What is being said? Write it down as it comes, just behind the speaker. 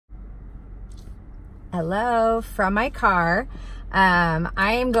Hello from my car.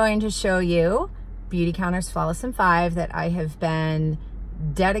 I am going to show you Beautycounter's Flawless in 5 that I have been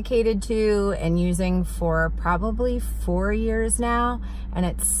dedicated to and using for probably 4 years now. And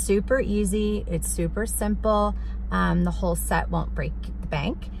it's super easy. It's super simple. The whole set won't break the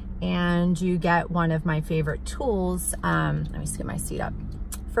bank. And you get one of my favorite tools. Let me just get my seat up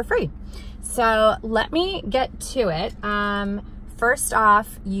for free. So let me get to it. First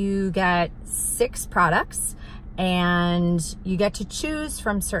off, you get 6 products and you get to choose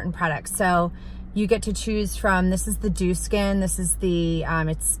from certain products. So you get to choose from, this is the Dew Skin. This is the,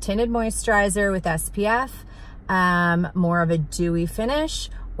 it's tinted moisturizer with SPF, more of a dewy finish,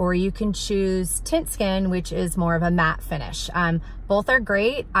 or you can choose Tint Skin, which is more of a matte finish. Both are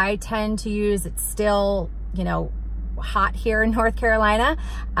great. I tend to use, it's still, you know, hot here in North Carolina.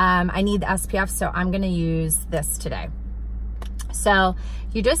 I need the SPF, so I'm gonna use this today. So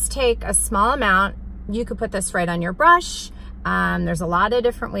you just take a small amount. You could put this right on your brush. There's a lot of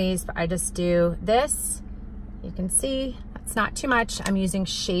different ways, but I just do this. You can see that's not too much. I'm using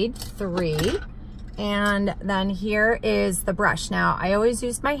shade 3. And then here is the brush. Now I always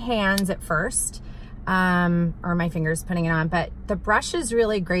use my hands at first, or my fingers putting it on, but the brush is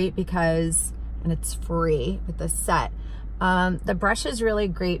really great because, and it's free with this set. The brush is really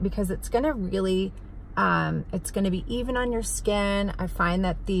great because it's gonna really, it's going to be even on your skin. I find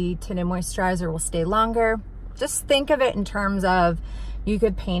that the tinted moisturizer will stay longer. Just think of it in terms of you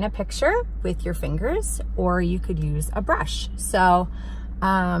could paint a picture with your fingers or you could use a brush. So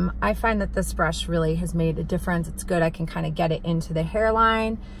I find that this brush really has made a difference. It's good. I can kind of get it into the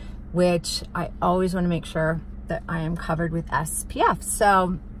hairline, which I always want to make sure that I am covered with SPF.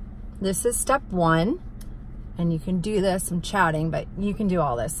 So this is step 1, and you can do this. I'm chatting, but you can do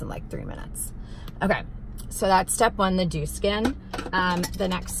all this in like 3 minutes. Okay, so that's step 1, the Dew Skin. The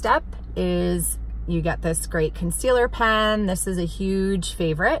next step is you get this great concealer pen. This is a huge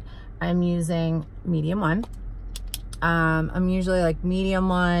favorite. I'm using medium 1. I'm usually like medium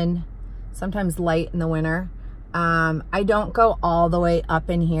 1, sometimes light in the winter. I don't go all the way up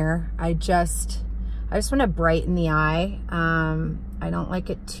in here. I just want to brighten the eye. I don't like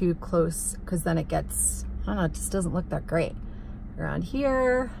it too close because then it gets, I don't know, it just doesn't look that great. Around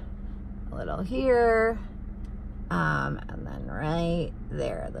here, a little here, and then right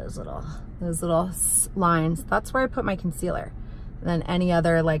there, those little lines. That's where I put my concealer. And then any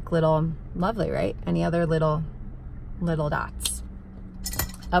other like little, lovely, right? Any other little dots.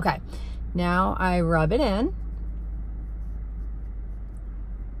 Okay, now I rub it in.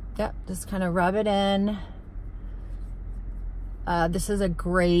 Yep, just kind of rub it in. This is a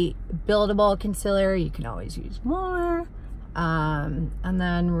great buildable concealer. You can always use more. And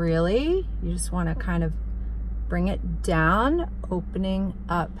then really, you just want to kind of bring it down, opening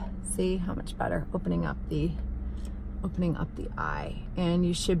up. See how much better? Opening up the eye. And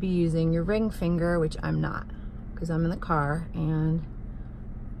you should be using your ring finger, which I'm not, because I'm in the car and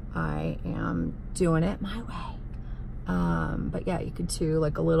I am doing it my way. But yeah, you could do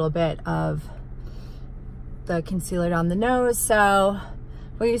like a little bit of the concealer down the nose. So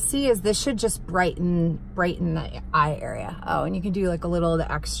what you see is this should just brighten the eye area. Oh, and you can do like a little of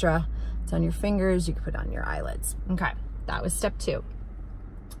the extra. It's on your fingers. You can put it on your eyelids. Okay, that was step 2.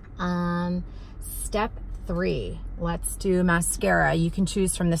 Step 3, let's do mascara. You can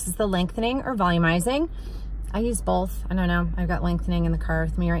choose from, this is the lengthening or volumizing. I use both. I don't know. I've got lengthening in the car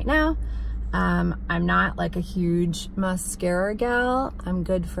with me right now. I'm not like a huge mascara gal. I'm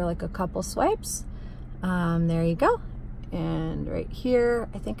good for like a couple swipes. There you go. And right here,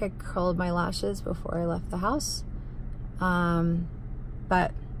 I think I curled my lashes before I left the house.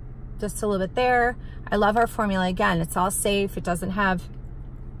 But just a little bit there. I love our formula. Again, it's all safe. It doesn't have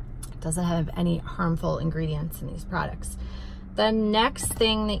any harmful ingredients in these products. The next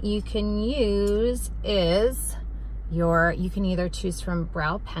thing that you can use is you can either choose from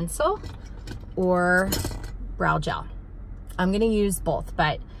brow pencil or brow gel. I'm gonna use both,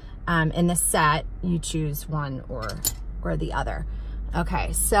 but in the set, you choose one or the other.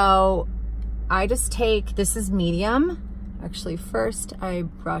 Okay, so I just take, this is medium. Actually, first I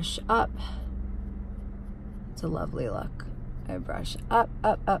brush up. It's a lovely look. I brush up,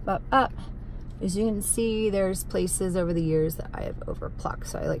 up, up, up, up. As you can see, there's places over the years that I have overplucked,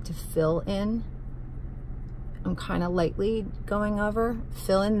 so I like to fill in. I'm kind of lightly going over,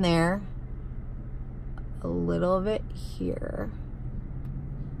 fill in there, a little bit here,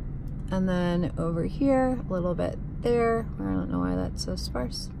 and then over here, a little bit there. I don't know why that's so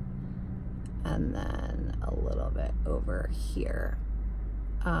sparse. And then a little bit over here.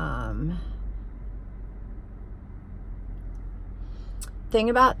 thing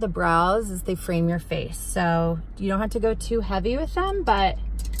about the brows is they frame your face. So you don't have to go too heavy with them, but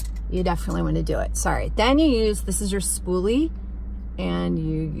you definitely want to do it. Sorry. Then you use, this is your spoolie, and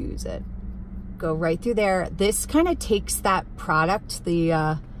you use it. Go right through there. This kind of takes that product,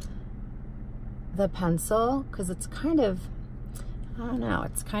 the pencil, because it's kind of, I don't know,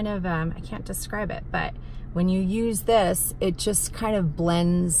 it's kind of, I can't describe it, but when you use this, it just kind of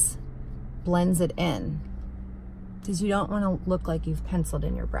blends it in, because you don't want to look like you've penciled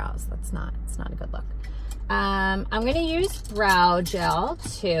in your brows. It's not a good look. I'm going to use brow gel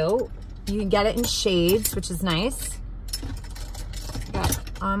too. You can get it in shades, which is nice. Got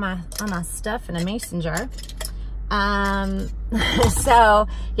all my stuff in a mason jar. So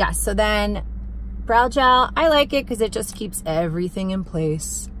yeah, so then brow gel, I like it because it just keeps everything in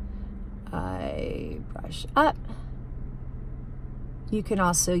place. I brush up. You can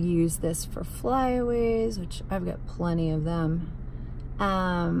also use this for flyaways, which I've got plenty of them.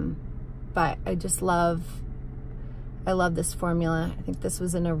 But I just love this formula. I think this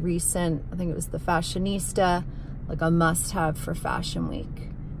was in a recent, I think it was the Fashionista, like a must-have for Fashion Week.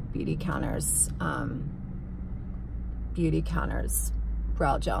 Beautycounter's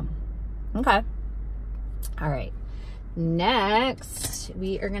brow gel. Okay. All right. Next,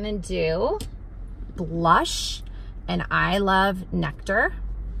 we are gonna do blush, and I love Nectar.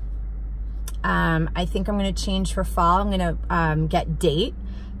 I think I'm gonna change for fall. I'm gonna get Date.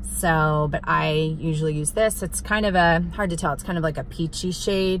 So, but I usually use this. It's kind of a, hard to tell, it's kind of like a peachy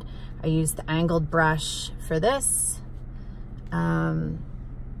shade. I use the angled brush for this.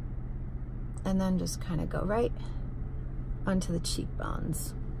 And then just kind of go right onto the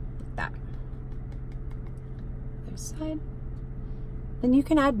cheekbones, like that. Other side. Then you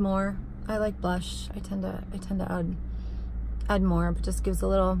can add more. I like blush. I tend to add more, but just gives a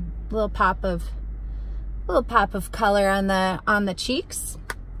little pop of color on the cheeks.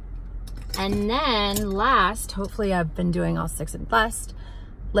 And then last, hopefully I've been doing all 6 and blessed,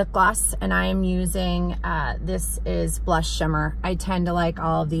 lip gloss, and I am using, this is Blush Shimmer. I tend to like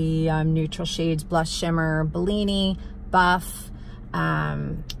all the neutral shades, Blush Shimmer, Bellini, Buff.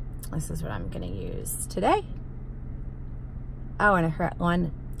 This is what I'm gonna use today. Oh, and I forgot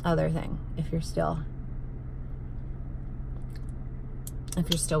one other thing, if you're still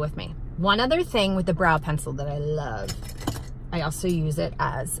with me. One other thing with the brow pencil that I love, I also use it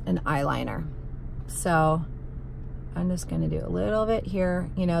as an eyeliner. So I'm just gonna do a little bit here.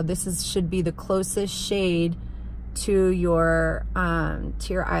 You know, this should be the closest shade to your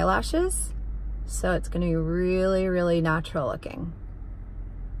eyelashes. So it's gonna be really, really natural looking.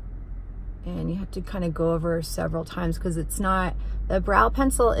 And you have to kind of go over several times because it's not, the brow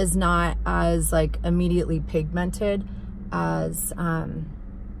pencil is not as like immediately pigmented as an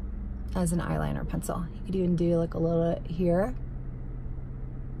eyeliner pencil. You could even do like a little bit here,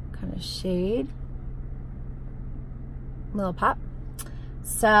 kind of shade, little pop.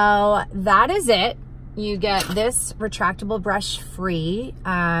 So that is it. You get this retractable brush free.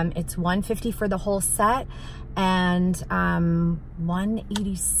 It's $150 for the whole set, and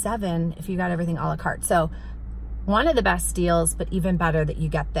 $187 if you got everything a la carte. So one of the best deals, but even better that you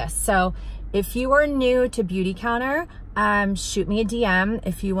get this. So if you are new to Beautycounter, shoot me a DM.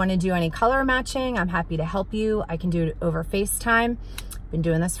 If you want to do any color matching, I'm happy to help you. I can do it over FaceTime. Been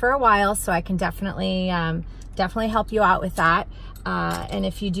doing this for a while, so I can definitely help you out with that. And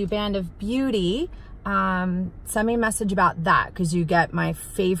if you do Band of Beauty, send me a message about that, because you get my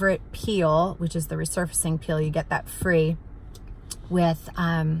favorite peel, which is the resurfacing peel. You get that free with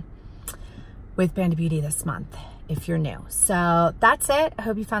Band of Beauty this month if you're new. So that's it. I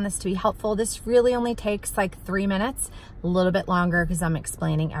hope you found this to be helpful. This really only takes like 3 minutes, a little bit longer because I'm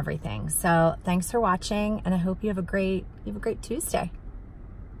explaining everything. So thanks for watching, and I hope you have a great Tuesday.